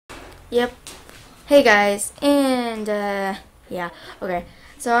Yep. Hey guys, and yeah, okay.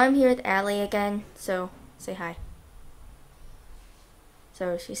 So I'm here with Aliy again. So say hi.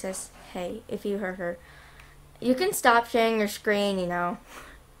 So she says hey if you heard her. You can stop sharing your screen, you know.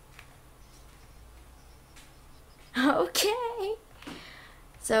 Okay.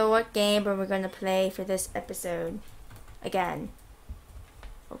 So what game are we gonna play for this episode? Again.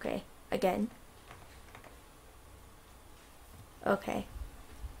 Okay. Again. Okay.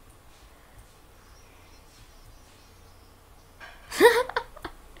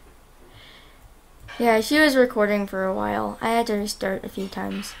 Yeah, she was recording for a while. I had to restart a few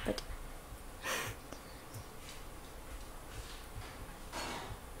times, but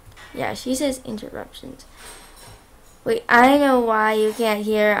yeah, she says interruptions. Wait, I know why you can't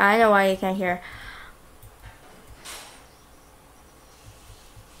hear. I know why you can't hear.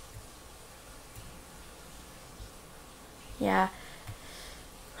 Yeah.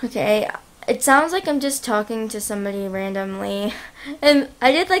 Okay. It sounds like I'm just talking to somebody randomly. And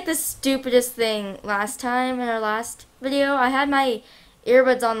I did like the stupidest thing last time in our last video. I had my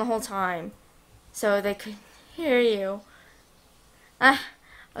earbuds on the whole time so they could hear you. Ah,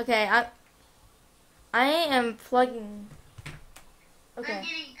 okay. I am plugging. Okay. I'm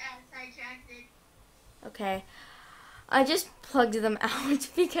getting sidetracked. Okay. I just plugged them out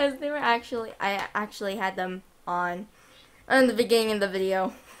because they were I actually had them on in the beginning of the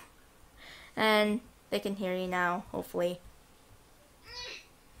video. And they can hear you now, hopefully.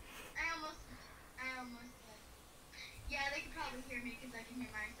 I almost, yeah, they can probably hear me because I can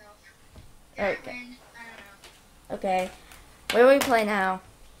hear myself. Okay. I don't know. Okay. Where do we play now?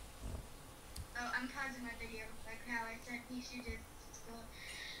 Oh, I'm pausing my video, like how I said you should just go.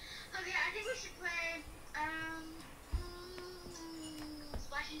 Okay, I think we should play,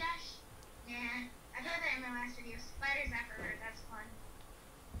 Splash and Dash? Nah, I played that in my last video. Spider Zapper, that's fun.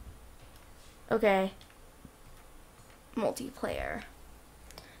 Okay. Multiplayer.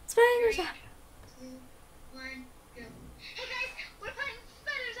 Spider Zapper. 2, 1, go. Hey guys, we're playing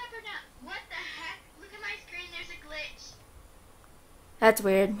Spider Zapper now. What the heck? Look at my screen, there's a glitch. That's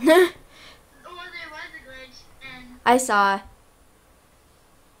weird. Oh, there was a glitch, and I saw.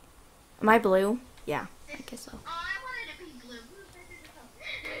 Am I blue? Yeah, I guess so. oh, I wanted to be blue.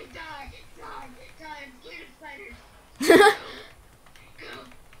 Die, I'm scared of spiders. Go.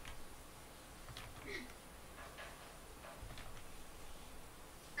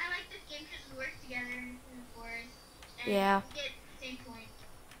 I like this game because we work together in the forest. And Yeah. we get the same point.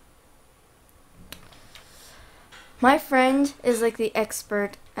 My friend is like the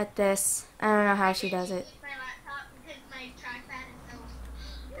expert at this. I don't know how she does it. My laptop because my trackpad is so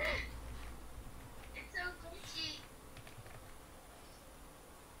it's so glitchy.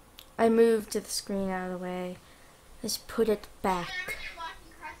 I moved the screen out of the way. Just put it back. Whenever you're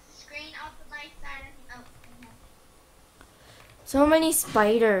walking across the screen, I'll put my side of So many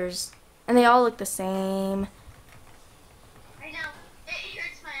spiders. And they all look the same. I know. It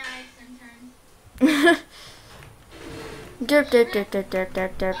hurts my eyes sometimes. Derp, derp, derp, derp, derp,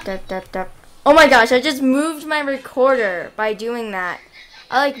 derp, derp, derp, derp, derp. Oh my gosh, I just moved my recorder by doing that.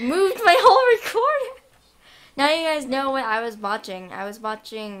 I like moved my whole recorder. Now you guys know what I was watching. I was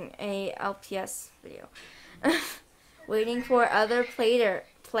watching a LPS video. Waiting for other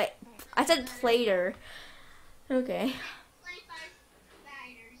I said plater. Okay. 25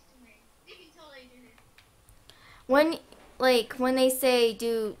 spiders to win. We can totally do this. When they say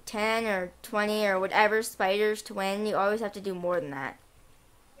do 10 or 20 or whatever spiders to win, you always have to do more than that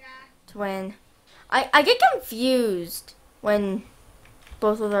Yeah. to win. I get confused when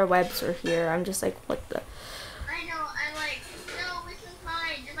both of their webs are here. I'm just like, what the? I know. I'm like, no, this is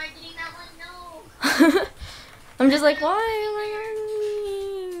mine. Am I getting that one? No. I'm just like, why am I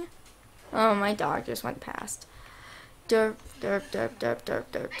earning? Oh, my dog just went past. Derp, derp, derp, derp, derp, derp,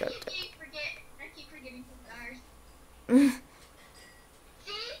 derp, derp. I keep forgetting some stars.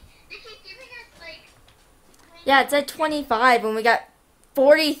 See? They keep giving us like. Yeah, it's at 25 and we got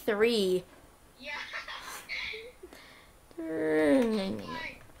 43. Yeah.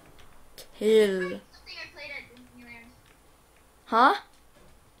 Kill. Something I played at Disneyland. Huh?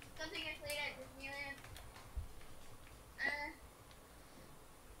 Something I played at Disneyland.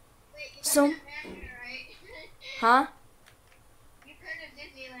 Wait, you So- heard of America, right? Huh? You've heard of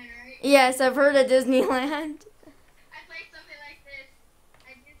Disneyland, right? Yes, I've heard of Disneyland. I played something like this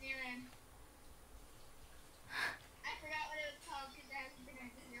at Disneyland. I forgot what it was called because I haven't been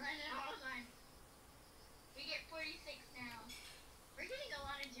at Disneyland in a long time. We get 46 now. We're getting a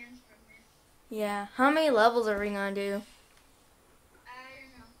lot of gems from this. Yeah. How many levels are we gonna do? I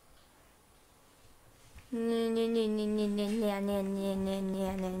don't know.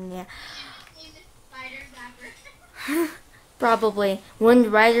 Yeah. Name this spider zapper. Probably.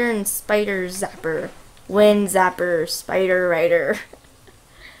 Wind Rider and Spider Zapper. Wind Zapper, Spider Rider.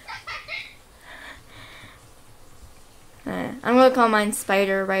 I'm gonna call mine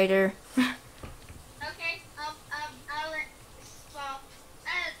Spider Rider. Okay, I'll let swap.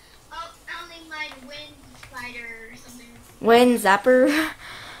 I'll name mine Wind Spider or something. Wind Zapper.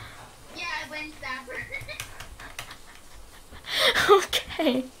 Yeah, Wind Zapper.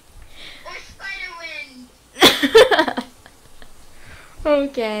 Okay. Or Spider Wind.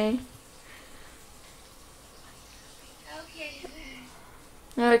 Okay.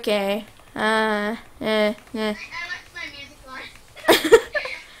 Okay. Okay. I left my music on.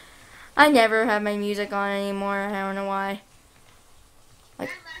 I never have my music on anymore. I don't know why. I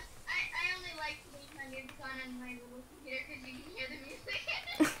only like to leave my music on my little computer because you can hear the music.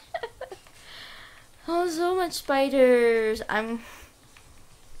 Oh, so much spiders. I'm gonna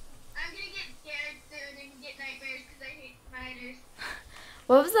get scared soon and get nightmares because I hate spiders.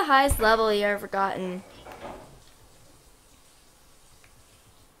 What was the highest level you ever gotten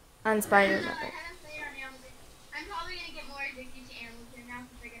on I Spider don't know, I Zapper? haven't played on animals. I'm probably gonna get more addicted to animals now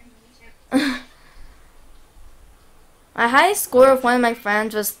since I got a membership. My highest score with one of my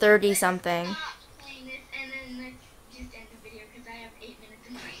friends was 30 something. Stop playing this and then let's just end the video because I have 8 minutes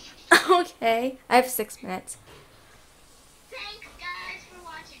in my Okay. I have 6 minutes. Thanks guys for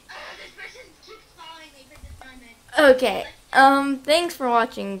watching. Oh, this person keeps following me for this moment. Okay. Thanks for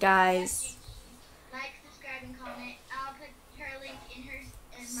watching, guys. Like, subscribe, and comment. I'll put her link in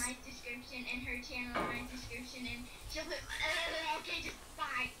my description and her channel in my description and she'll put okay, just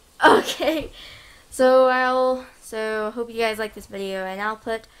bye. Okay. So hope you guys like this video, and I'll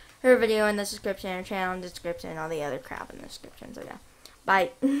put her video in the description, her channel in the description, and all the other crap in the description. So yeah.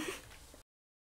 Bye.